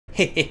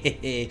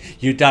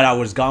You thought I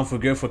was gone for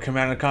good for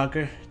Command &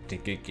 Conquer?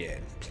 Think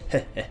again.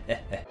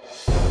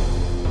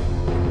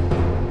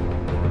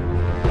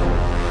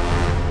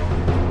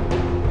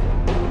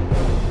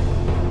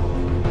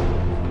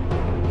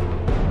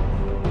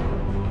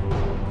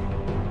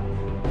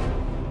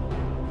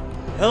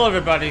 Hello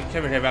everybody,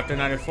 Kevin here, After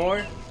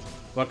 94.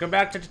 Welcome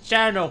back to the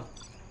channel.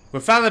 We're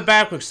finally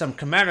back with some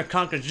Command &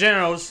 Conquer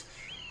Generals.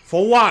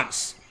 For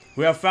once,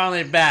 we are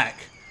finally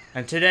back.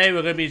 And today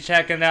we're going to be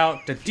checking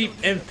out the Deep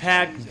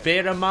Impact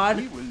Beta mod,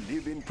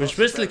 which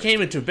recently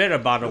came into beta,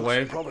 by the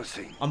way.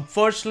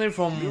 Unfortunately,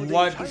 from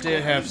what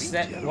they have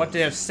said,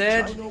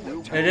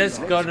 it is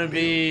going to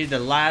be the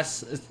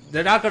last.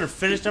 They're not going to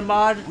finish the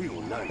mod,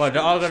 but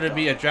they're all going to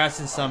be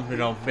addressing some,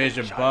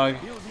 major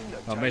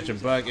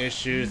bug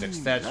issues,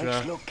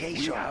 etc.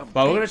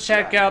 But we're going to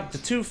check out the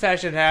two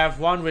factions have.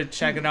 One, we're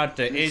checking out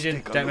the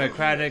Asian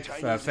Democratic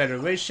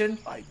Federation.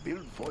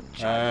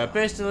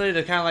 Basically,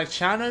 they're kind of like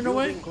China in a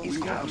way.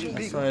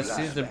 That's what it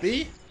seems to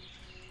be.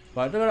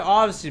 But they're going to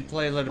obviously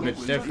play a little bit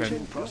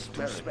different.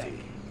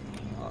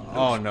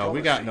 Oh no,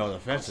 we got no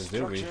defenses,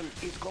 do we?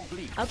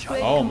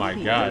 Oh my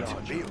god.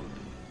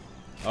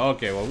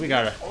 Okay, well we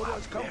gotta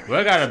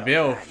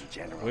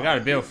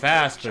build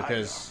fast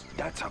because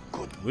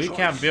we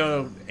can't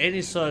build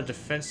any sort of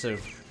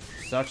defensive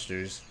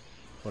structures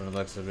from the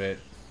looks of it.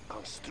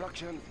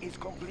 Construction is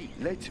complete.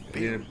 Let's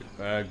build.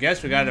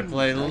 Guess we gotta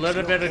play a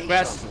little bit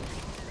aggressive.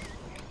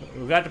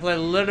 We got to play a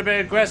little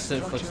bit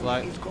aggressive, looks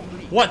like.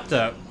 What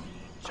the?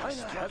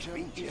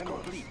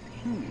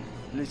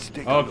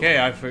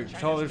 Okay, I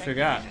totally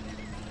forgot.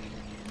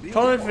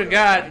 Totally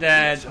forgot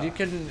that you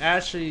can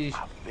actually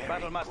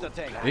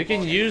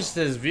use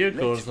these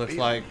vehicles, looks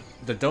like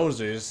the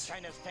dozers,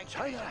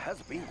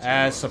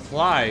 as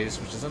supplies,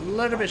 which is a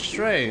little bit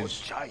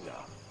strange.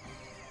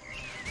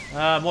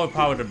 More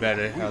power the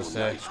better, I'll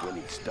say.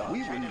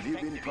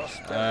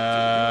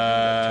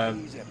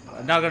 I'm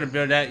not gonna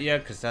build that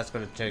yet because that's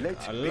gonna take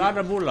a lot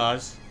of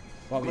moolahs.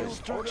 What we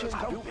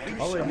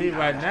need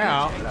right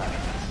now,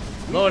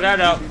 blow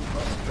that up.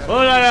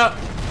 Blow that up.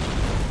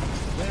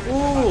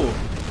 Ooh.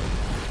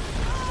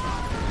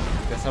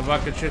 Get some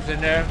rocket troops in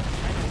there.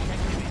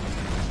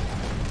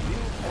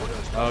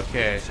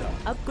 Okay.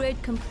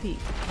 Upgrade complete.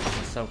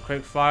 Some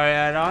quick fire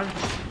add-on.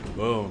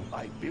 Boom.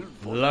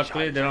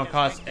 Luckily, they don't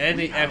cost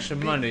any extra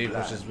money,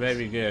 which is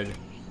very good.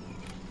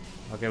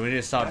 Okay, we need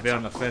to start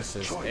building the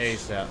fences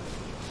ASAP.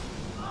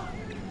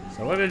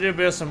 So we're gonna do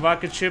build some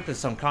rocket troops and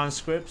some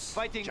conscripts.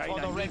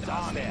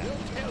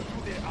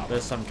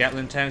 There's some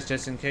Gatling tanks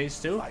just in case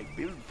too.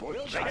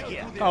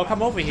 Oh,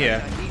 come over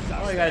here.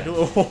 All you gotta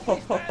do.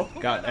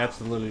 Got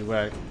absolutely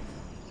wrecked.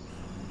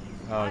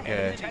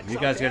 Okay, you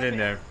guys get in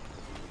there.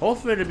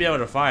 Hopefully to be able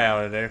to fire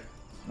out of there.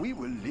 We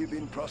will live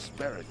in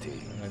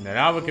prosperity. And then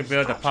now we can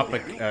build a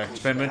public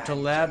experimental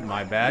lab.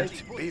 My bad.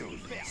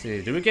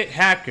 See, do we get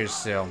hackers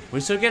still? We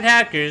still get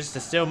hackers to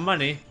steal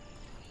money.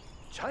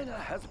 China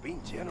has been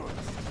generous.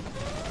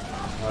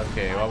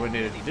 Okay, what we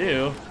need to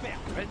do?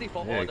 We need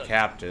to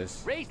cap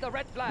this. We will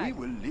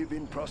live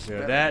in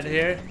prosperity. Build that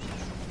here.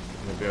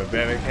 We'll build a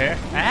barrack here.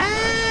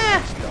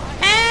 Ah!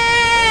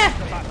 Ah!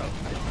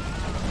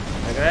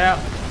 Check it out.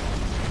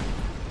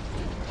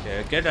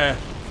 Okay, get a.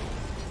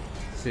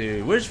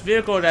 See which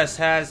vehicle that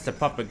has the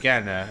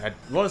propaganda. It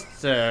was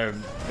the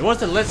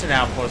listen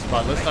outpost,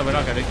 but looks like we're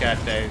not gonna get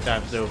that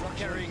anytime soon.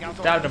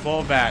 Down the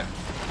ball back.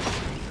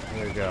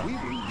 There we go.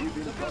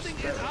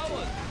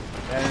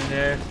 That in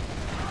there.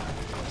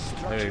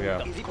 There we go.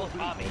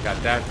 We got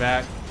that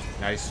back.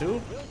 Nice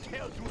too.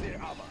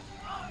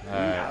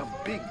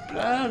 Alright.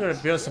 I'm gonna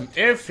build some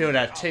airfield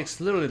that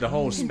takes literally the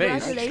whole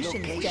space.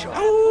 Congratulations,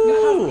 General. Ooh!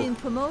 You have been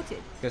promoted.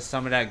 Get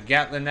some of that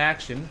Gatling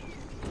action.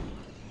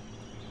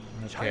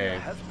 Okay.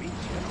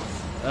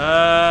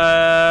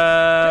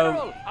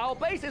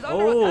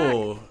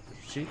 Oh,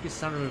 cheeky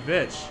son of a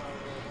bitch.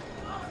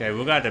 Okay,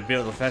 we got to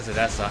build the fence to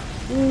that side.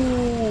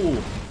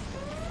 Ooh.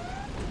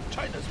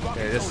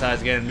 Okay, this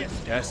side's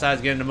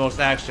getting the most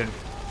action.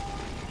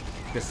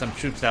 Get some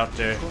troops out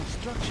there.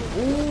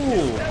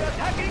 Ooh.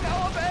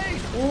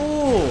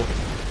 Ooh.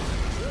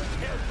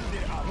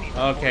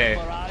 Okay.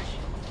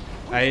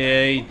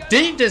 I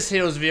think this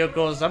heals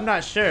vehicles. I'm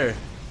not sure.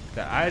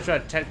 The Hydra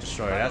Tech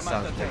Destroyer, that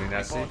sounds pretty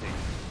nasty.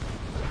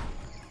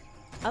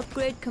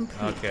 Upgrade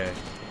complete. Okay.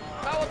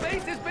 Our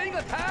base is being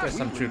attacked. Get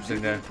some troops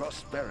in there.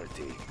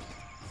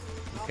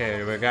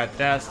 Okay, we got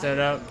that set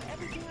up.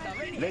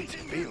 Let's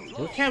build.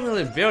 We can't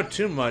really build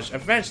too much.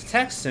 Advanced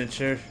Tech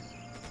Center.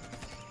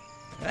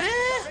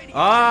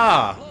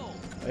 Ah!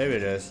 Maybe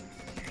it is.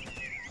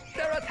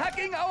 They're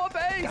attacking our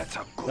base.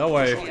 Don't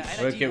worry,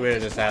 we'll get rid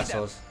of this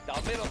assholes.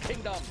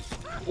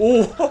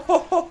 Ooh!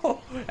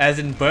 As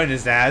in burn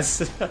his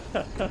ass.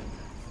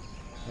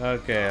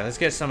 Okay, let's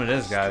get some of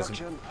this, guys.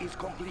 Get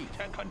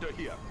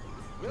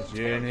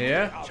you in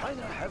here.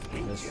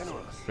 Let's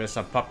put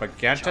some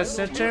propaganda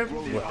center.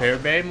 Repair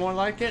bay, more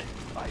like it.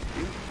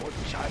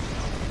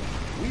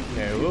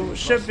 Okay, we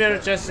should build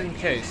it just in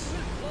case.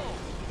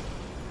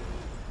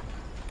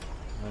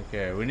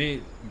 Okay, we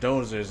need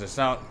dozers to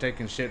stop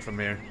taking shit from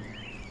here.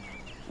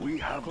 We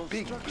have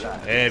big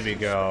plans. There we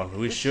go.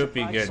 We should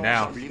be good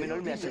now. Subliminal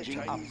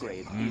messaging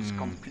upgrade is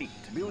complete.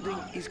 Building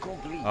is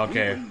complete.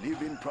 Okay. We will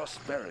live in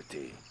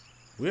prosperity.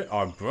 We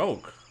are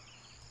broke.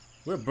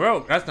 We're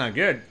broke. That's not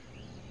good.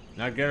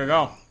 Not good at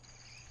all.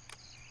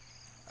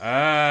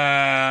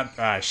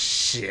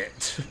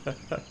 Shit.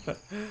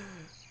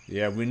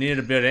 Yeah, we need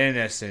to build an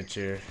internet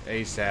center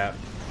ASAP.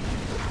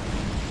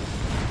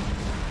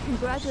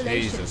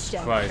 Congratulations, Jesus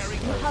General. Christ. You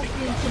have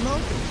been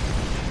promoted.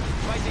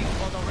 Fighting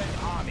for the Red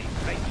Army,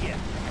 right here.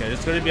 Okay, this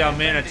is going to be our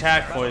main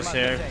attack force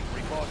here.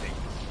 Reporting.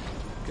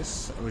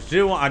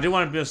 I do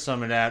want to build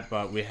some of that,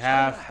 but we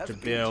have to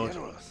build.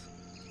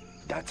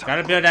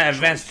 Gotta build that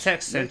advanced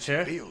tech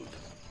center.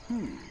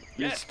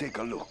 Let's take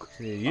a look.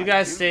 You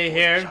guys stay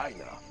here.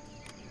 China.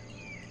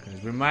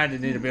 Because we might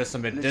need to build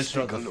some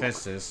additional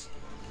defenses.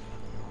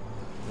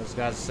 Those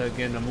guys start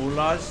getting the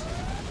moolahs.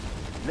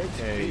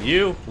 Okay,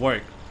 you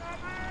work.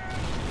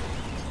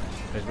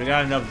 Because we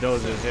got enough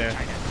dozers here.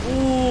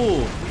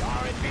 Ooh!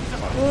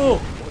 Ooh!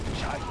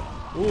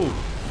 Ooh!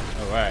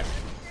 Alright.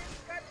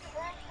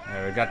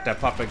 We got that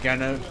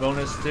propaganda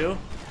bonus too.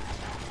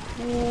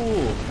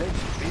 Ooh!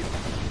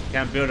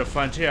 Can't build a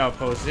frontier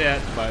outpost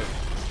yet, but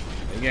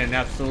again,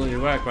 absolutely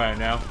work right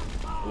now.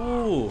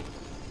 Ooh!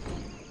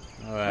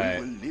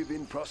 Alright. We will live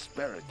in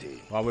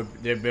prosperity. While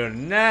they're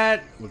building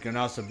that, we can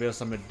also build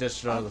some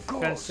additional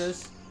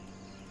defenses.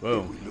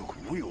 Boom. We look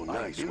real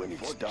nice when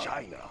it's done.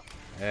 China.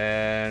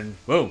 And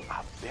boom.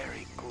 A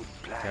very good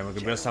plan. Okay, we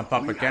can build some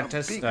General. We have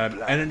propagandas. big And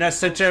plans. then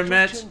center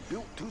match. Construction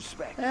built to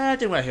spec. I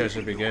think right here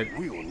should be good.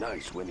 Real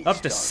nice when it's Up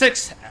to done.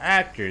 6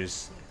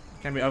 actors.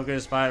 Can be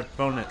upgraded by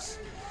opponents.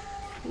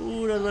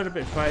 Ooh, they're a little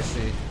bit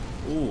pricey.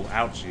 Ooh,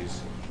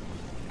 ouchies.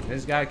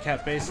 This guy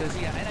cap bases.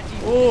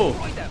 Ooh,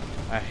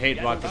 I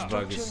hate rocket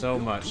buggies so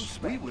much.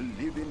 We will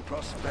live in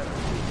prosperity.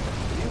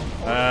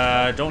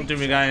 Don't think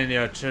we got any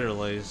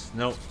artilleries.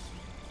 Nope.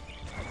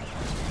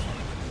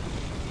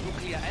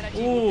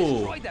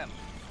 Ooh.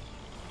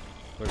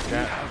 What's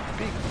that?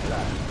 Big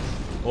plans.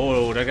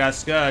 Oh, they got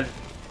Scud.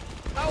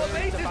 Our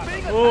base is being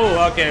attacked. Ooh,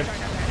 okay.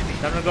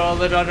 Time to go a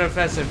little under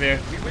offensive here.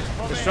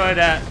 Destroy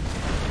that.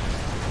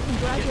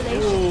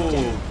 Congratulations, Ooh.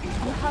 General.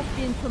 You have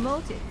been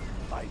promoted.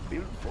 I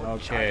built for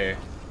Okay.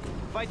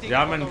 Fighting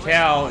Jamin for the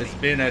Cal Red is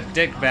Army. being a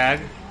dickbag.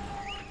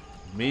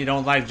 Me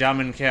don't like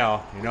Jamin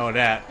Cal. You know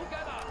that.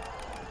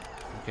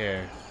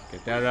 Okay.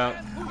 Get that up.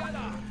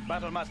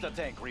 Battlemaster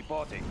tank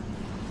reporting.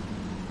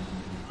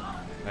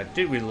 I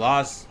think we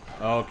lost.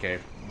 Okay.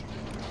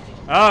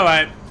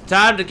 Alright.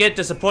 Time to get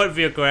the support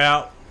vehicle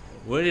out.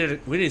 We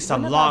need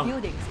some One of our long.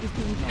 buildings is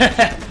being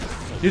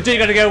captured. You think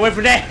you're gonna get away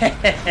from that?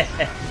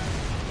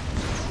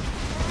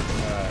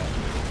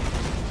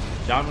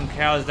 Jamin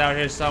Cal is out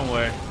here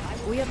somewhere.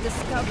 We have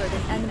discovered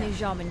an enemy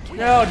Jamin camp.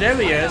 No, there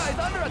he is. It's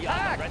under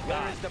attack.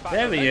 Where is the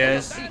battle? There he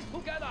is.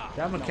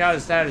 Jamin Cal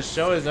decided to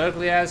show his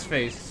ugly ass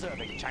face.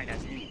 Serving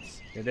China's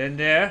needs. Get in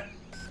there.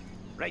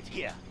 Right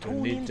here.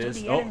 We need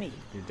this. Oh, he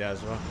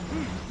does well.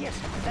 Yes.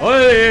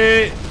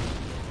 Oi!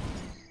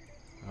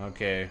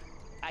 Okay.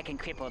 I can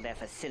cripple their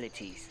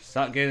facilities.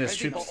 Start getting his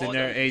troops in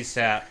there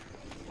ASAP.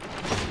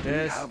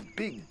 This. Have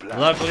big plans.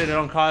 Luckily, they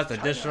don't cost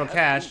additional China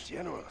has cash. been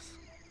generous.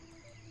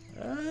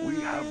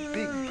 We have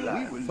big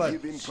plans. We will But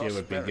live in shit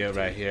would be good prosperity.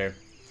 right here.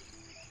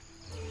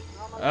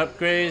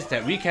 Upgrades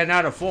that we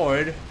cannot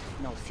afford.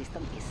 No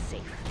system is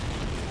safe.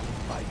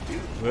 I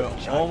built We'll for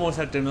China. almost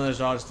have to diminish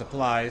all the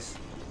supplies.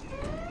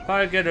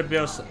 Probably get a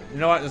build. You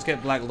know what? Let's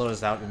get Black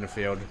Lotus out in the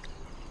field.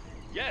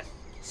 Yes.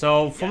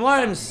 So from what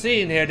I'm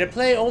seeing here, they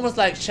play almost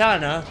like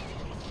China.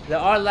 They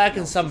are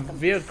lacking some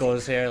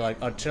vehicles here, like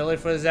artillery,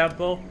 for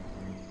example.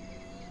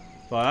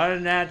 But other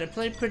than that, they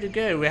play pretty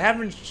good. We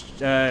haven't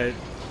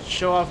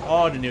show off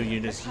all the new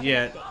units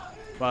yet.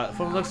 But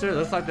from the looks of it,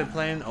 looks like they're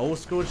playing old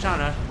school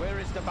China. Where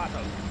is the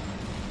battle?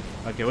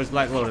 Okay, where's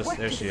Black Lotus?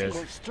 There she is.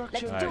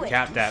 Construction do Alright, it.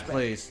 cap that,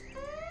 please.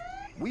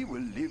 We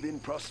will live in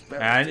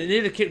prosperity. And I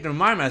need to keep to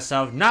remind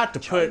myself not to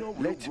put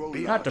Let's build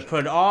not to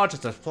put all the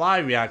supply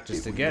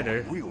reactors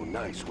together. real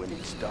nice when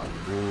it's done.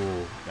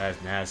 Ooh,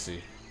 that's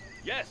nasty.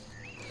 Yes.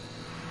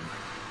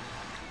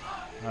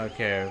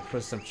 Okay,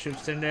 put some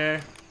troops in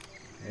there.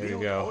 There we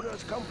Build go.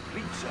 orders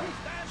complete, sir.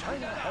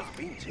 China has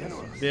been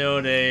generous.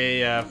 Build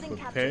a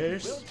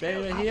repairs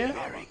bay right here.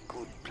 Very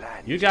good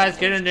plan. You guys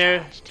get in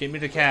there. Give me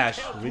the cash.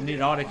 We need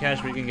all the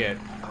cash we can get.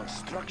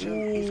 Construction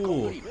is Ooh.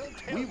 complete.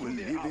 We will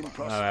live in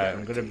prosperity. Alright,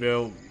 I'm gonna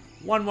build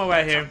one more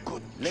right here.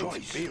 Good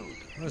choice. Build.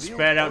 I'm gonna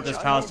spread out this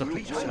power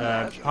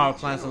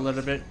plants a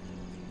little bit.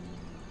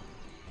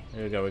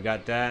 There we go, we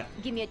got that.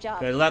 Give me a job.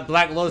 Okay, let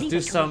Black Lotus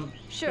do some.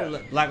 Sure.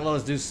 Let Black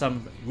Lotus do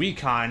some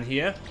recon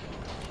here,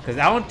 because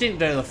I don't think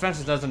the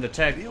offensive doesn't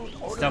detect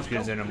stealth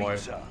units anymore,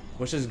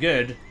 which is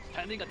good.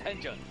 Standing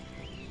attention.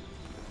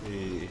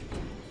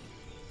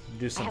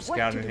 Do some have work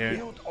scouting to here.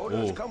 Build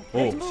orders Oh,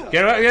 complete, oh, sir.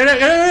 get it, get it,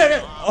 get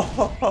it!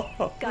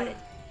 Oh, Got it.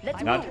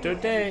 Let's not move.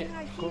 today.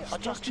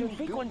 Adjusting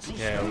frequency.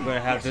 Yeah, we're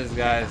gonna have this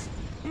guys.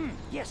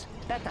 Yes.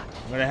 Better.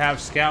 I'm gonna have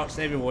scouts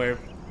everywhere.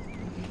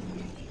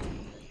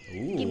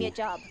 Ooh, Give me a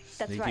job.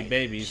 That's sneaky right.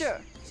 babies. Sure.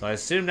 So I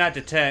assume that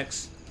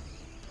detects.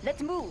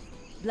 Let's move.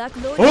 Black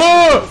Lotus.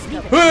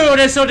 Oh! Oh,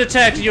 they still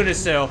detect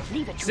Unicell.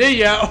 See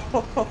ya.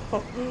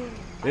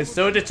 They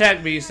still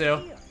detect me,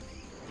 so.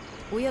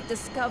 We have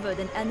discovered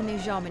an enemy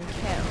German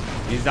carrier.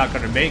 He's not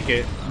gonna make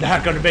it.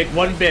 Not gonna make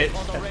one bit.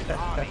 For the Red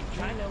Army,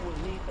 China will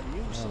need a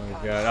new Oh supply.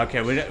 my god.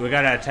 Okay, we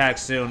gotta attack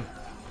soon.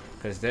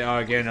 Because they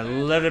are getting a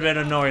little bit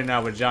annoying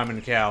now with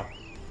German Cow.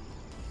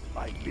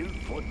 I built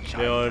for China.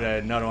 Build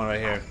another one right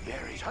here.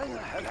 Very China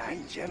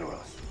have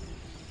generals.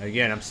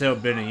 Again, I'm still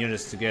building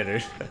units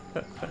together.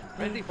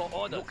 Ready for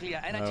order.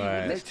 Nuclear energy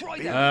Alright. will destroy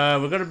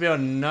them. We're gonna build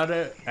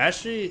another.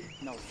 Actually,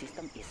 No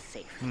system is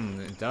safe. the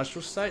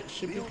industrial site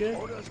should be good.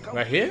 Orders come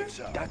Right here?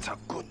 That's a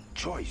good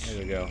choice. There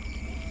we go.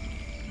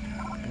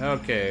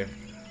 Okay.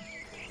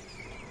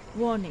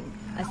 Warning.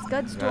 A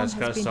Scud storm Let's has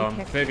got been some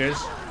detected. figures.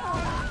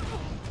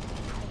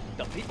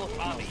 The People's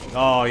Army.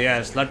 Oh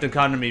yes, left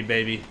economy,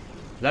 baby.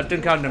 Left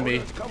economy.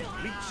 Orders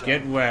complete, sir.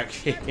 Get wrecked.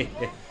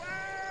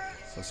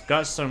 So it's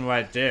got some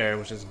right there,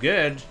 which is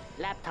good.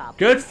 Laptop.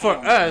 Good for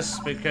us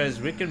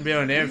because we can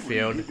build an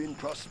airfield Live in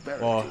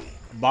prosperity. or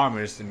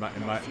bombers in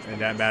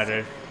that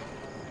matter,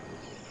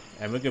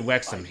 and we can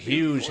wreak some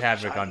huge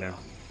havoc on them.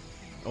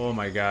 Oh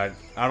my god,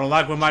 I don't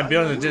like when my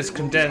building is this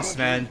condensed,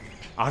 man.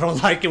 I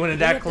don't like it when it's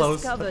We that have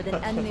close. discovered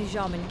an enemy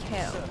German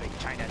carrier.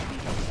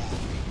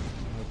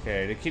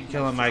 Okay, they keep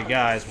killing my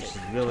guys, which is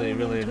really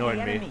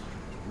annoying me.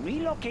 We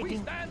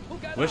Relocating. stand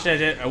together. Wish I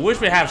did. I wish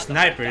we have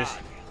snipers.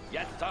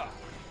 Yes, sir.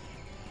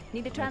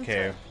 Need a transfer.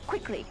 Okay.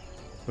 Quickly.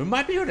 We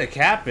might be able to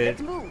cap it.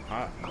 Let's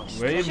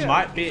move. We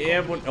might be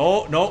able.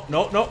 Oh no.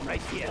 Right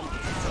here.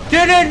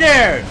 Get in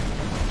there!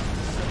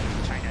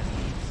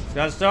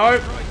 Gotta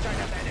start.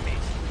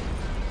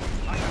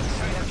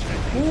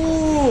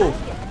 Ooh.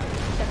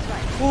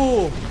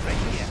 Ooh.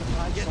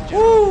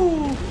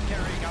 Ooh.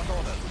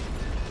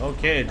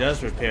 Okay, it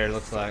does repair.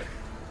 Looks like.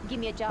 Give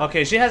me a job.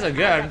 Okay, she has a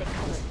gun.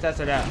 Let's test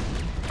it out.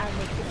 I'll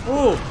make this.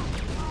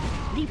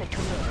 Ooh. Leave it to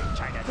me.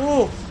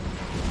 Ooh.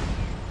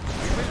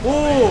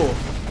 Ooh.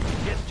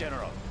 Yes,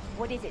 General.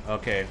 What is it?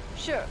 Okay.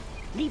 Sure.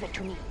 Leave it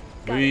to me.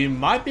 We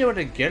might be able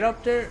to get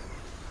up there.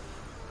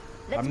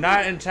 Let's I'm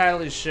not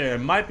entirely sure. It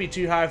might be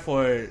too high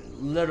for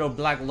little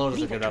Black Lotus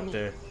to Leave it get to up me.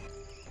 there.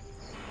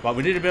 But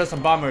we need to build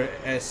some bomber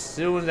as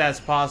soon as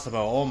possible.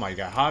 Oh my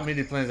god. How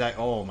many planes that?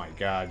 Oh my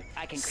god.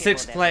 I can 6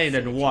 cripple their planes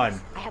in facilities.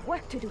 one. I have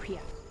work to do here.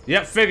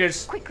 Yep,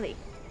 figures. Quickly.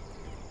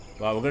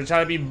 Well, we're gonna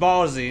try to be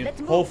ballsy. Let's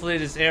move. Hopefully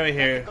this area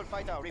here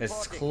is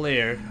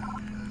clear.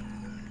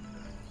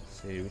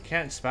 See, we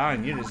can't spy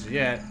on units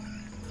yet.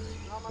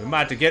 We might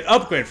have to get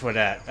upgrade for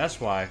that. That's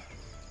why.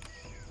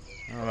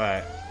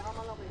 Alright.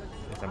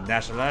 Some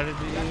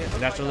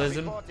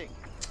nationalism.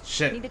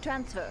 Shit. Need a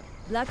transfer.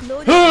 Black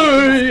Lotus.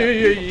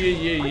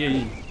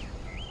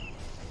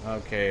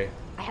 Okay.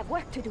 I have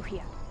work to do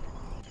here.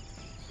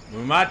 We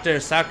might have to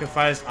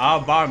sacrifice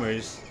our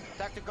bombers.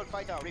 Tactical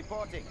fighter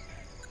reporting.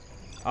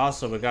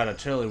 Also, we got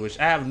artillery, which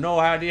I have no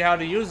idea how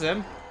to use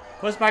them.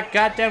 What's my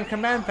goddamn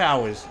command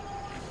powers?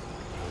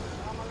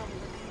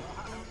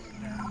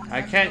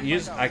 I can't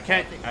use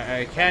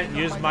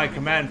my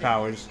command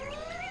powers.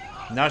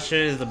 Not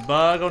sure it's a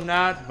bug or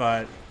not,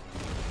 but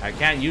I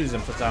can't use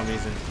them for some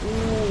reason.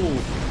 Ooh,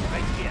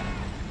 Right here.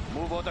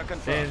 Move order stay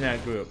confirmed. in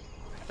that group.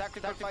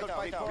 Tactical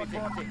fighter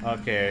reporting.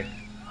 Okay.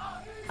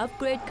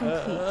 Upgrade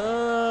complete.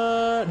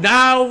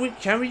 Now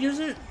can we use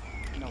it?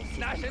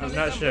 Nationalism I'm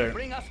not sure. will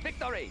bring us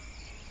victory.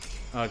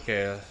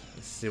 Okay,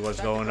 let's see what's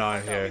going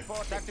on here.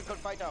 Tactical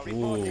fighter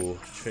reporting. Ooh,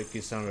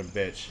 tricky son of a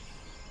bitch.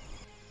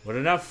 With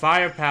enough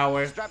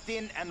firepower, Strapped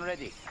in and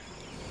ready.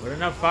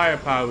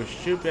 we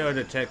should be able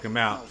to take them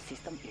out. No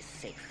system is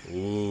safe.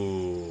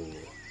 Ooh.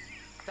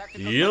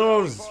 Tactical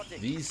Euros fighter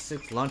reporting.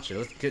 V6 launcher.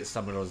 Let's get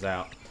some of those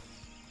out.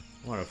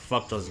 I want to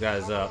fuck those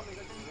guys up.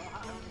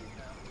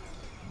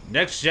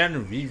 Next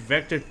gen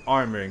V-vector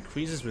armor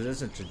increases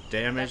resistance to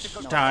damage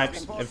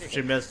types,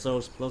 infantry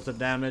missiles, explosive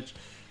damage.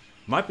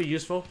 Might be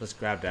useful. Let's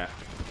grab that.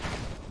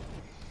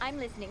 I'm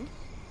listening.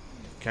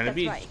 Can it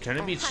be? That's right. Can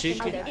it be Hacking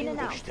cheeky? out in and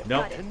out. Nope.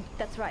 Got it.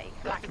 That's right.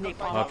 Black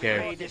Napalm Okay.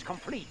 upgrade is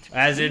complete.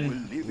 As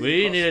in,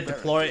 we need to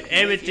deploy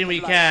everything we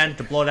can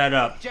to blow that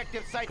up.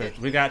 Objective sighted.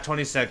 'Cause we got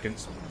 20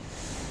 seconds.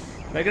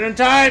 Make it in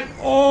time.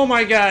 Oh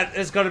my god,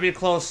 it's gonna be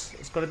close.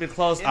 It's gonna be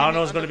close. I don't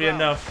know if it's gonna be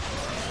enough.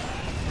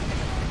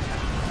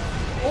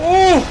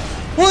 Oh,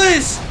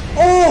 please.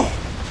 Oh,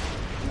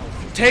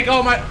 take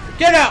all my.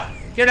 Get out.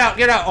 Get out.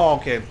 Get out. Oh,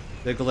 okay.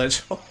 The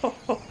glitch.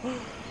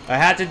 I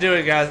had to do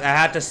it, guys. I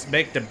had to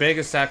make the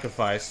biggest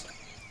sacrifice.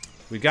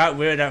 We got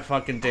rid of that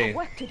fucking I have thing.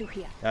 work to do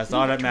here. That's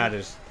all that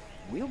matters.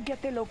 We'll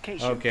get the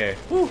location. Okay.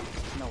 No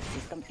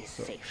system is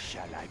safe.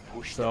 Shall I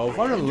push So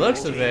from the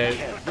looks of it,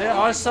 there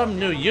are some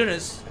new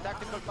units.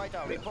 Tactical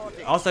fighter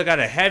reporting. Also got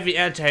a heavy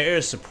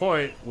anti-air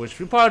support, which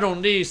we probably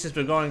don't need since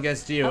we're going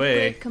against DOA.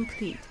 Upgrade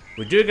complete.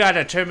 We do got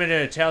a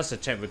Terminator Tails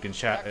attempt we can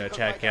check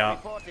Tactical out.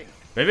 reporting.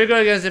 Maybe go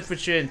against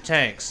infantry and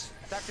tanks.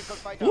 Tactical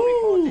fighter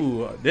reporting.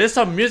 Ooh, there's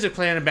some music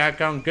playing in the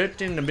background. Good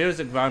thing the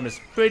music volume is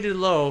pretty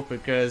low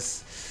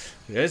because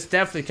it's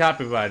definitely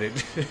copyrighted.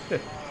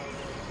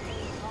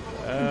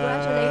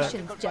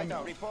 Congratulations,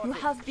 General. You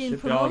have been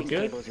Should be all promoted.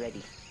 good. Cable's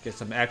ready. Get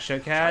some extra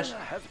cash.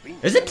 China has been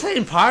Is it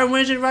playing Power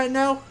Ranger right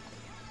now?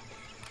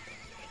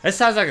 It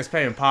sounds like it's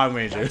playing Power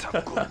Ranger. That's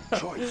a good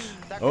choice.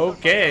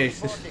 Okay.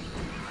 Reporting.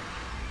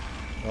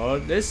 Oh,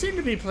 they seem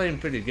to be playing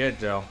pretty good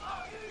though.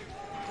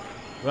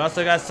 We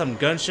also got some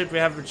gunship we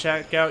haven't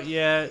checked out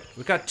yet.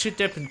 We got 2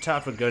 different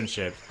types of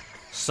gunship.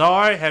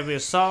 SAR, heavy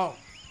assault,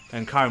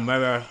 and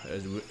Chimera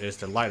is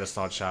the light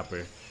assault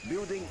chopper.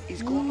 Building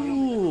is complete.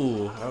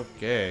 Ooh,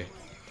 okay.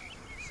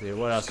 Let's see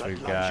what else we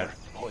Scud got. launcher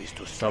poised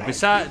to So strike.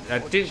 besides, I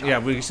think yeah,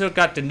 we still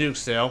got the nuke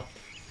still.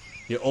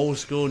 The old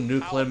school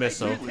nuclear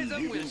missile.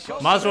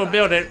 Might as well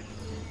build it.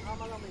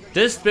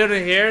 This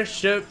building here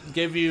should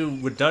give you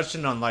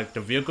reduction on like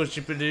the vehicles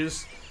you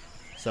produce.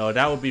 So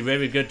that would be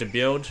very good to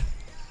build.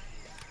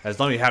 As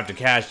long as you have the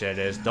cash, that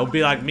is. Don't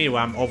be like me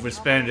where I'm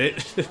overspend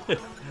it.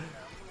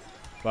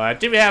 But I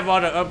think we have all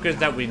the upgrades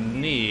that we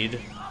need.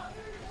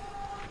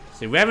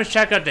 See, we haven't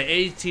checked out the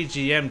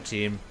ATGM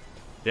team.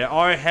 They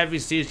are heavy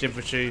siege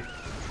infantry.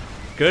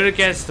 Good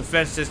against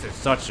defenses and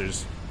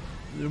structures.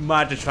 You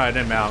might have to try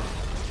them out.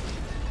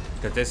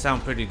 Because they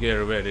sound pretty good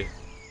already.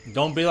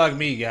 Don't be like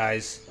me,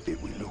 guys.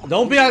 It will look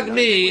Don't be like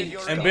me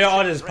when and build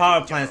all these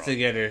power plants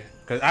together.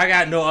 Because I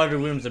got no other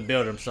rooms to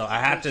build them. So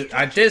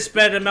I did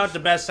spread them out the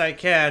best I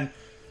can.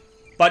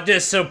 But they're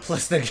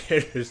surplus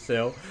together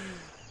still.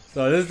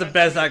 So this is the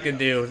best I can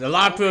do. A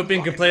lot of people have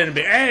been complaining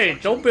to me, hey,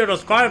 don't build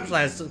those power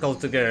plants close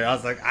together. I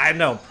was like, I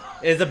know.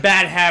 It's a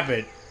bad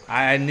habit.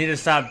 I need to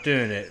stop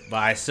doing it. But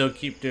I still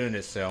keep doing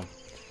it still.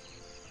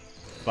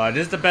 But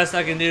this is the best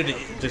I can do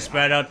to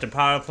spread out the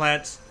power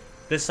plants.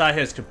 This side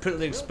here is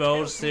completely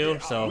exposed still,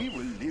 so we will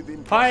live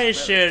in probably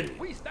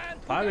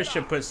prosperity.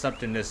 should put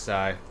something this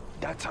side.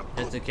 That's a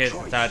Just in good case choice.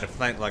 it's decide to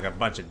flank like a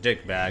bunch of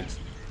dick bags.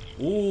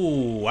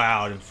 Ooh,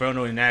 wow,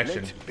 Inferno in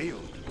action. Let's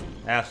build.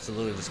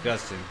 Absolutely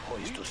disgusting.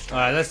 Poised to strike.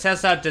 Alright, let's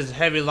test out this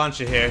heavy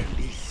launcher here.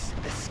 Release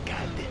the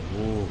Scud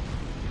Ooh.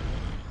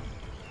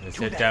 Let's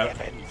to hit the that.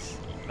 heavens.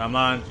 Come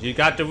on, you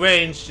got the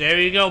range. There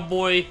you go,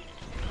 boy.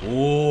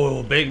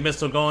 Ooh, big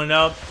missile going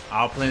up.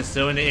 Our plane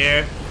still in the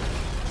air.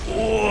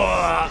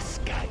 Ooh.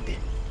 Scud.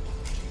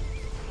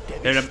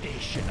 him.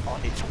 Devastation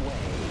on its way.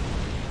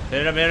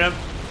 Hit him, hit him.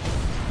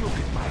 Look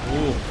at my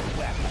Ooh.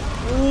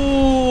 weapon.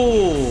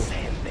 Ooh.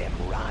 Send them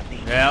running.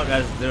 Yeah,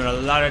 that's doing a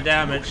lot of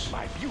damage.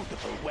 My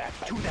beautiful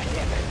weapon to the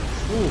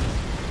heavens.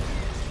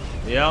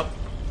 Ooh. Yep.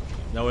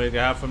 No way to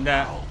get out from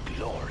that. How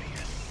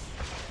glorious.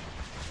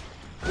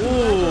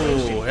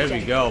 Ooh, here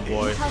we go,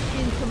 boy. You have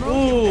been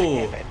promoted.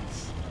 Ooh.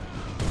 Heavens.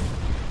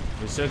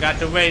 We still got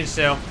the range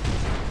still.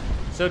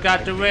 Still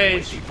got the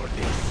range. Waiting for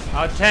this.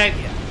 Our tank.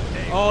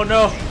 Oh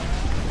no.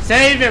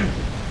 Save him.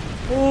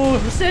 Ooh,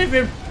 save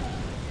him.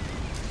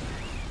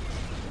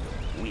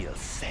 We'll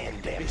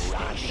send them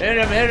running. Hit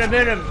him, hit him,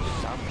 hit him.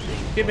 Something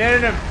Keep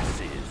hitting him.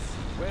 passes.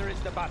 Where is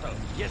the battle?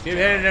 Yes, Keep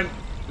General. hitting him.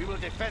 We will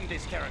defend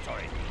this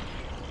territory.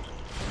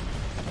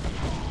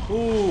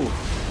 Ooh.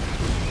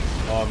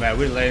 Oh man,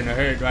 we're laying the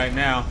herd right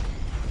now.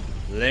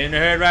 Laying the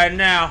herd right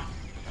now.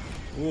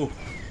 Ooh.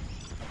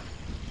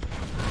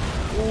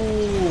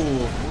 Ooh.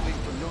 Moving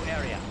to new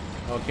area.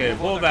 Okay,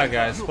 pull back,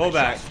 guys. Pull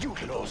back.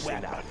 Close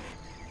enough.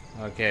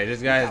 Okay,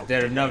 this guy has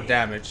did enough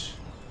damage.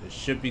 It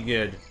should be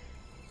good.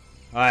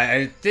 Alright,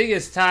 I think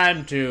it's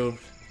time to.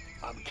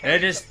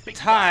 It is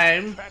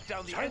time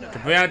to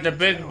bring out the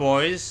big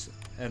boys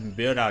and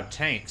build our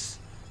tanks.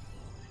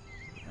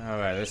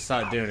 Alright, let's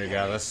start doing it,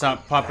 guys. Let's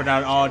start popping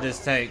out all these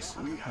tanks.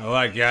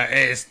 Alright, guys,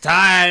 it's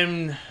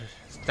time.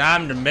 It's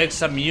time to make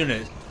some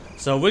units.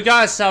 So we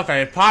got ourselves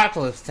an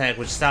apocalypse tank,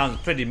 which sounds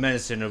pretty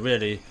menacing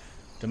already.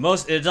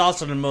 It's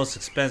also the most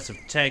expensive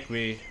tank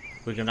we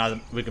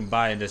can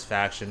buy in this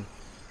faction.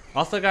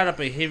 Also got a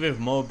behavior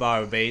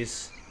mobile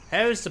base,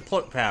 heavy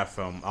support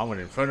platform on an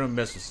Inferno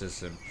missile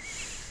system.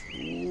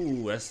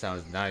 Ooh, that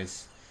sounds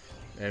nice.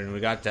 And we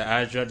got the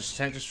Agile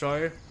tank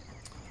destroyer.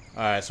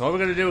 Alright, so what we're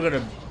gonna do, we're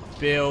gonna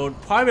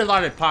build probably a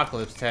lot of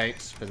apocalypse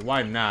tanks, because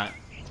why not?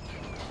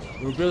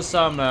 We'll build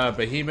some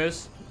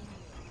behemoths.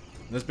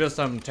 Let's build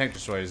some tank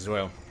destroyers as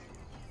well.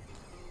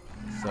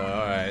 So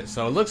alright,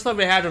 so it looks like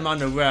we had them on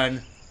the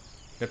run.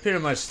 They're pretty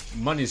much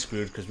money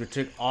screwed because we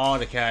took all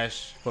the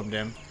cash from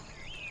them.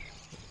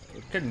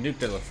 We couldn't nuke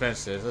their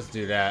defenses. Let's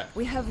do that.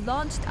 We have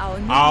launched our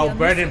new Our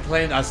Brendan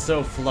planes are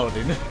still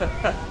floating.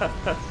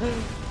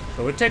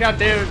 So we take out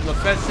their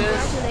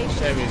defenses.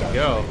 There we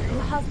go. You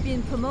have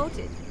been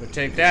promoted. We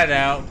take that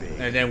out,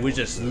 and then we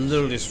just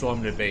literally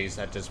swarm the base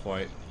at this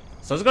point.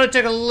 So it's going to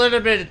take a little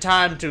bit of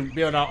time to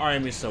build our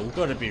army, so we're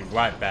going to be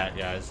right back,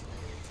 guys.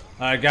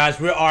 Alright, guys,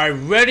 we are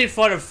ready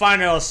for the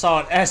final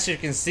assault. As you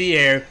can see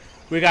here,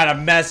 we got a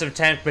massive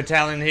tank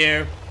battalion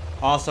here.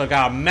 Also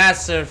got a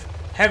massive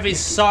heavy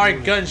SAR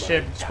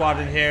gunship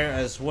squadron here,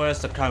 as well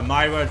as the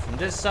Chimera from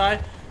this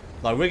side.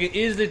 Like, we can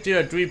easily do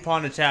a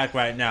 3-pawn attack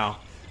right now,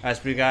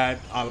 as we got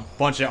a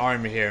bunch of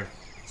army here.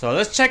 So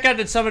let's check out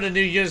some of the new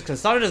units,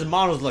 because some of these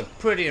models look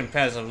pretty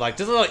impressive. Like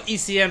this little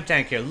ECM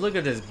tank here. Look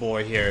at this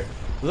boy here.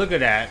 Look at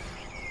that.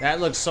 That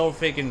looks so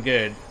freaking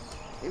good.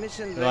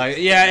 Like,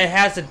 yeah, it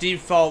has the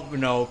default, you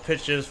know,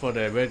 pictures for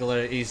the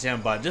regular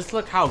ECM, but just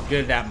look how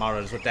good that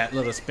model is with that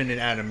little spinning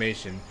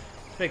animation.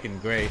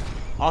 Freaking great.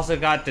 Also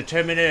got the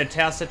Terminator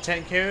Tesla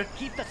tank here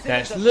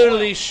that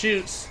literally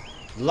shoots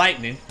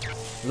lightning.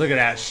 Look at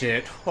that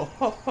shit.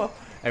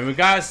 And we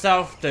got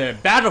ourselves the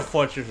Battle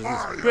Fortress, which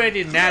is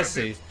pretty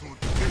nasty.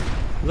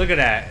 Look at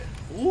that.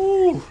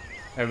 Ooh.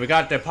 And we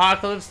got the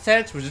Apocalypse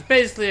tanks, which is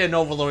basically an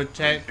Overlord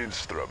tank,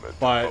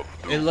 but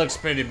it looks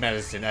pretty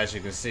menacing, as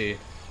you can see.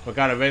 We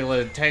got a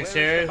regular tanks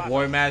here,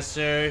 War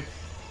Master,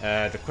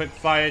 the Quick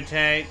Fire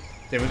tank.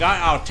 Then we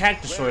got our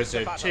tank destroyers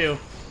there too.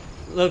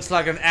 Looks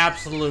like an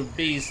absolute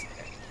beast.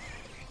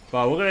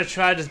 But we're gonna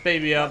try this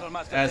baby up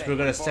as we're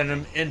gonna send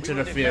him into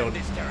the field.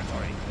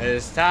 It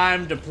is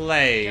time to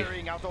play. It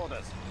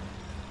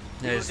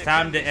is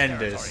time to end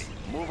this.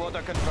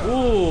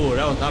 Ooh,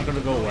 that was not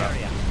gonna go well.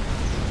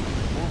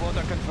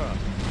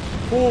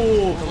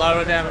 Ooh,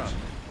 collateral damage.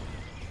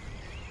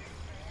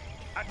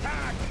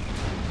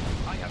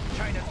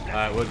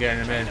 Alright, we're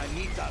getting him in.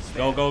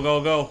 Go, go,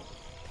 go, go.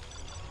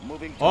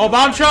 Oh,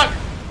 bomb truck!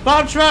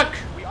 Bomb truck!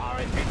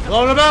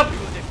 Load him up!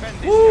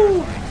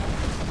 Woo!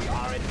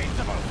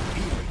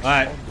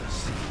 Alright.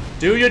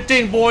 Do your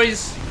thing,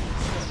 boys!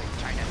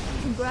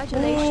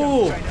 Congratulations.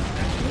 Ooh! We have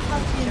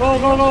been Go,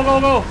 go, go, go,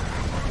 go!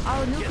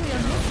 our nuclear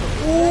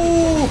missile.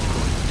 Ooh!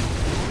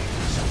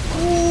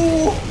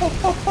 Ooh!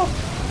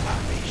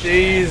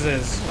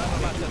 Jesus!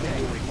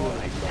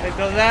 Take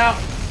those out!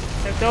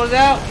 Take those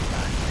out!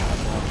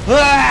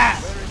 Ah!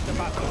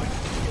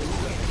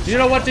 You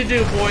know what to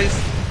do, boys!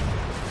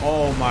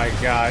 Oh my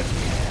god!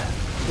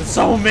 There's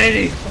so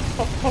many!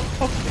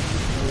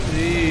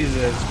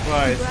 Jesus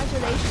Christ!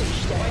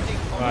 Congratulations, Dad.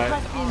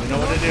 Alright, you know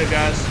what to do,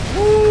 guys.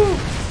 Woo!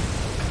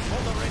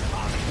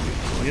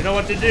 You know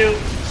what to do.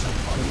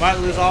 We might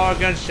lose all our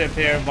gunship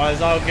here, but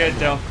it's all good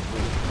though.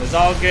 It's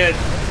all good.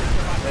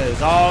 It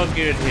is all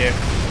good here.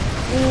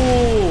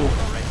 Ooh!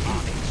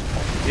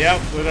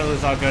 Yep, we're gonna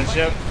lose our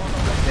gunship.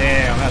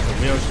 Damn, that's a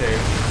real shame.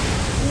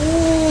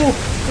 Ooh!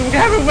 We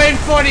have a wave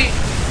 40!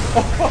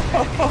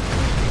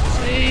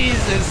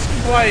 Jesus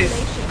Christ!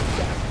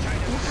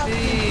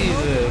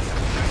 Jesus!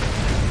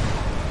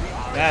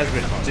 That's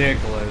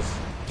ridiculous.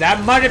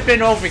 That might have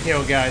been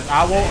overkill, guys.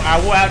 I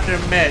will have to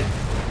admit,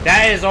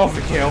 that is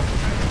overkill.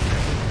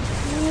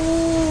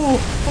 Ooh.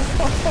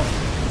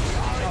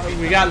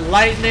 We got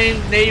lightning,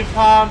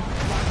 napalm,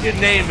 you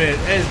name it.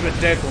 It's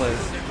ridiculous.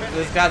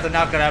 These guys are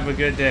not gonna have a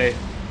good day.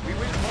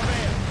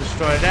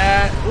 Destroy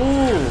that.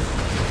 Ooh.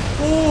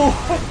 Ooh.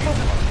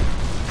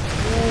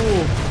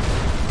 Ooh.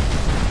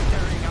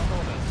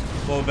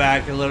 Go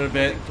back a little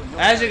bit.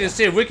 As you can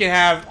see, we can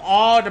have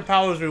all the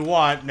powers we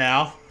want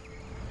now.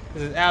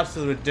 This is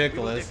absolutely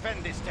ridiculous.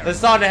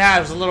 That's all they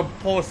have is a little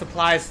poor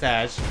supply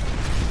stash.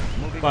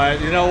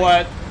 But you know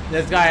what?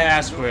 This guy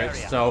asked for it,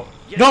 so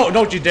no,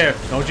 don't you dare!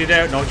 Don't you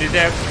dare! Don't you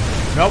dare!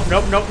 Nope!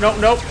 Nope! Nope! Nope!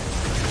 Nope!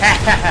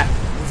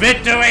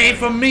 Victory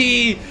for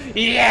me!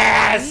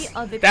 Yes!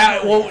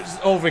 That was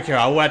overkill.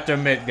 I will have to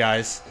admit,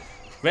 guys.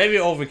 Maybe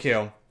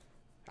overkill.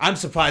 I'm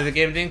surprised the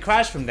game didn't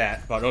crash from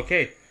that, but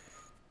okay.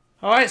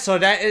 Alright, so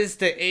that is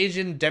the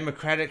Asian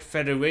Democratic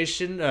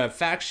Federation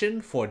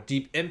faction for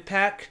Deep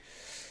Impact.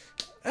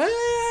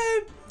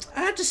 I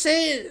have to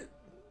say,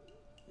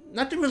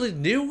 nothing really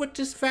new with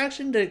this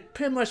faction. They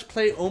pretty much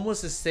play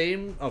almost the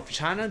same of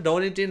China. The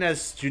only thing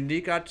that's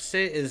unique, I have to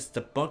say, is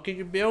the bunker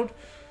you build.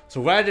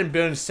 So rather than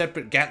building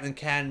separate Gatling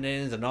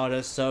cannons and all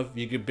that stuff,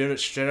 you can build it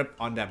straight up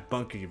on that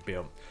bunker you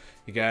build.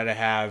 You gotta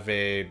have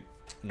a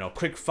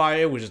quick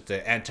fire, which is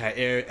the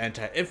anti-air,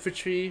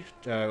 anti-infantry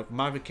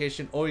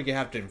modification, or you can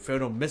have the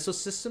Inferno missile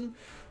system,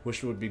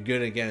 which would be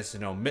good against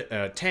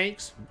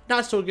tanks,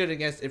 not so good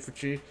against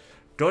infantry.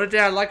 The only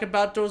thing I like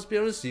about those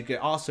buildings, you can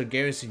also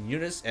garrison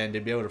units and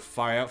they'll be able to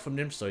fire out from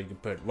them, so you can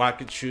put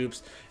rocket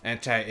troops,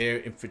 anti-air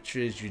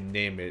infantry, you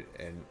name it.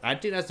 And I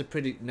think that's a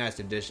pretty nice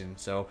addition.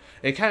 So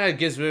it kind of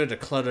gets rid of the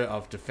clutter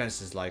of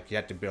defenses, like you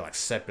have to build like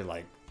separate,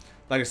 like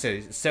I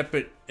said,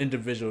 separate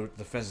individual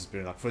defenses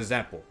building. Like for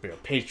example, build a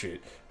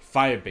Patriot,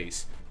 Fire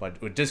Base,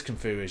 but with this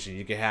configuration,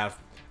 you can have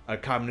a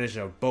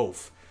combination of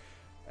both.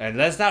 And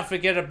let's not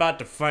forget about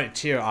the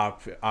Frontier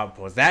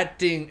outpost. That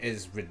thing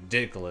is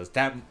ridiculous.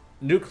 That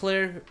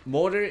nuclear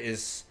mortar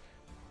is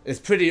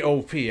pretty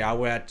OP. I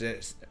would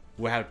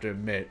have to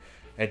admit.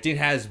 That thing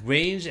has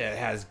range. It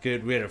has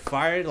good rate of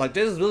fire. Like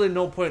there's really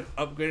no point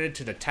upgrading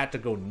to the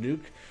tactical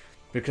nuke,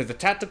 because the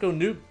tactical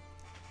nuke,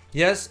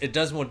 yes, it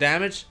does more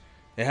damage,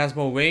 it has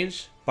more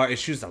range, but it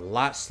shoots a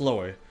lot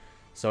slower.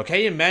 So can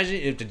you imagine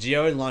if the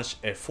GLA launched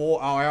a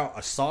 4-hour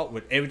assault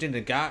with everything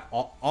they got,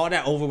 all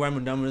that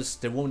overwhelming numbers?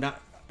 They will not.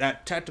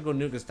 That tactical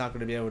nuke is not going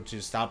to be able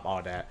to stop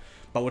all that.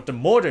 But with the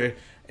mortar,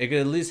 it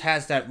at least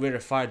has that rate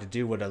of fire to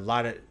deal with a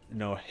lot of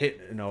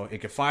it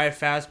can fire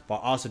fast,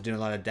 but also doing a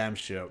lot of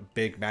damage to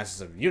big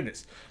masses of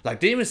units. Like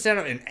they even stand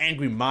up an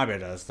angry mob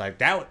at us. Like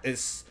that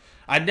is,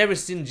 I've never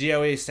seen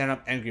GLA stand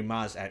up angry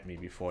mobs at me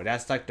before.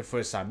 That's like the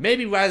first time.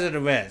 Maybe Rise of the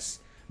Reds.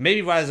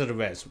 Maybe Rise of the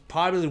Reds.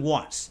 Probably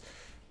once,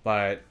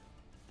 but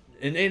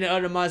in any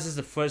other mods, this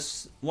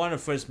is one of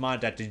the first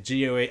mods that the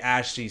GLA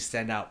actually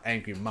sent out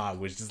angry mob,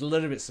 which is a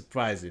little bit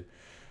surprising.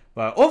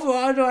 But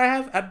overall, though,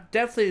 I've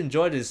definitely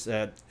enjoyed this.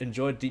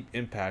 Enjoyed Deep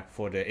Impact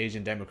for the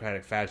Asian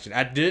Democratic faction.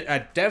 I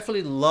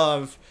definitely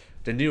love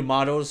the new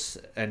models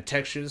and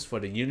textures for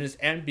the units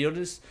and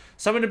buildings.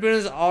 Some of the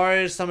buildings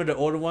are some of the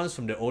older ones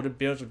from the older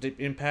builds of Deep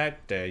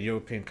Impact, the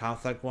European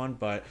conflict one,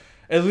 but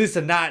at least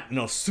they're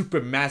not, super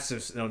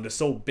massive. They're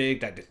so big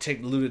that they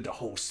looted the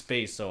whole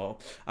space. So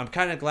I'm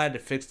kind of glad to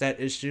fix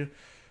that issue.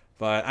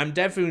 But I'm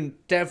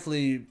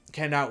definitely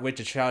cannot wait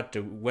to try out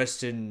the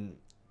Western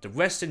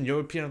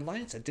European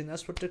Alliance. I think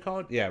that's what they're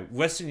called. Yeah,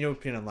 Western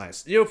European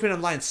Alliance. European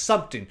Alliance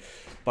something.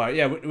 But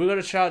yeah, we're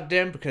gonna try out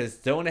them because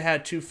they only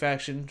had 2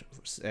 factions,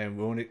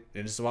 and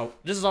this is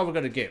all we're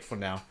gonna get for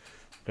now.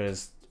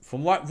 Because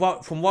from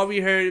what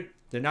we heard,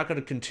 they're not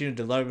gonna continue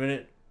delivering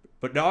it,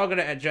 but they're all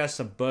gonna address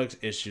some bugs,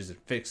 issues, and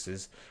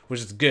fixes,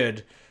 which is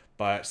good.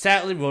 But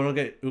sadly, we're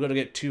gonna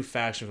get 2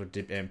 factions for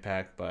Deep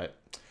Impact. But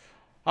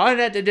other than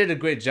that, they did a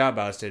great job.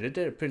 I would say they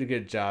did a pretty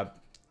good job.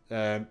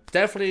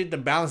 Definitely the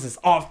balance is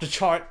off the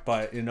chart,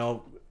 but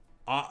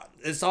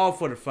it's all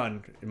for the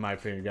fun, in my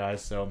opinion,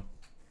 guys. So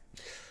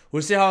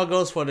we'll see how it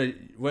goes for the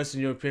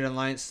Western European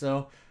Alliance,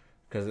 though,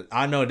 because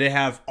I know they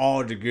have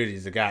all the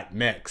goodies. They got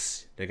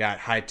mechs, they got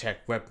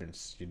high-tech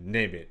weapons, you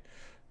name it,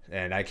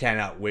 and I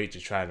cannot wait to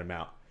try them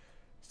out.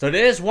 So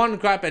there is one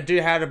gripe I do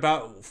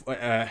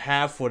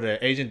have for the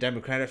Asian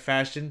Democratic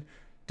faction.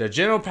 The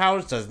general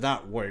powers does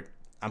not work.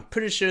 I'm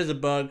pretty sure it's a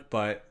bug,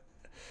 but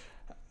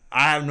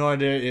I have no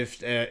idea if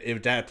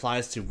that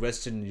applies to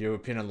Western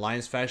European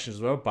Alliance faction as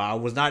well, but I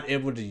was not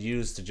able to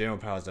use the general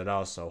powers at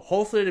all. So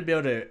hopefully they'll be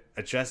able to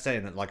address that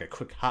in like a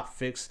quick hot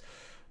fix.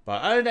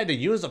 But other than that, the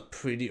units are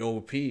pretty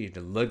OP. They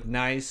look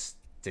nice.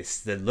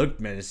 They look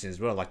menacing as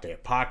well, like the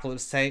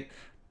Apocalypse tank,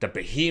 the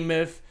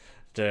Behemoth,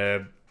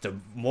 the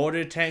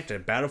mortar tank, the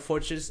Battle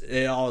Fortress.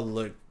 They all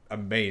look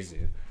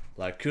amazing.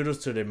 Like kudos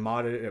to the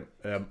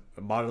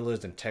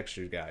modelers and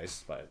texture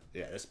guys. But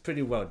yeah, it's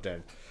pretty well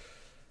done.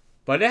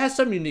 But it has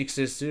some unique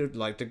systems,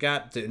 like they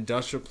got the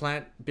industrial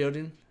plant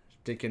building.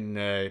 They can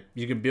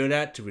you can build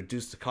that to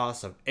reduce the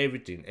cost of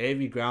everything,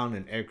 every ground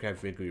and aircraft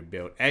vehicle you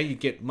build, and you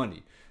get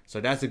money. So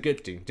that's a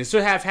good thing. They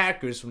still have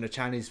hackers from the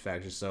Chinese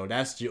faction, so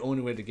that's the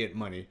only way to get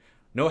money.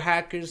 No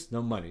hackers,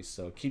 no money.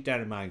 So keep that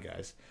in mind,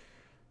 guys.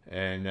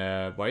 And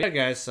well, yeah,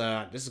 guys,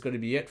 this is going to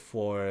be it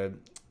for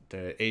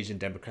the Asian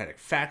Democratic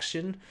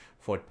faction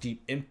for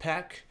Deep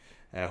Impact.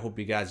 I hope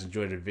you guys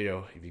enjoyed the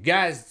video. If you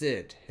guys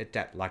did, hit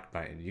that like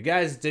button. If you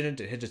guys didn't,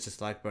 hit the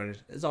dislike button.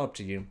 It's all up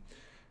to you.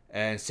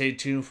 And stay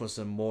tuned for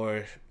some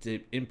more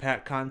Deep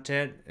Impact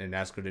content. And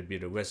that's going to be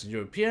the Western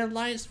European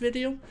Alliance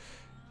video.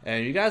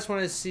 And if you guys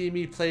want to see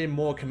me play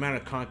more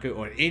Command & Conquer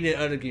or any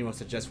other game or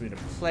suggest me to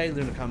play, leave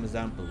in the comments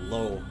down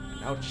below.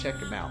 And I'll check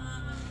them out.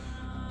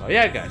 But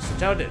yeah, guys,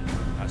 until then,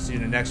 I'll see you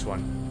in the next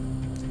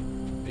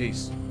one.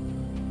 Peace.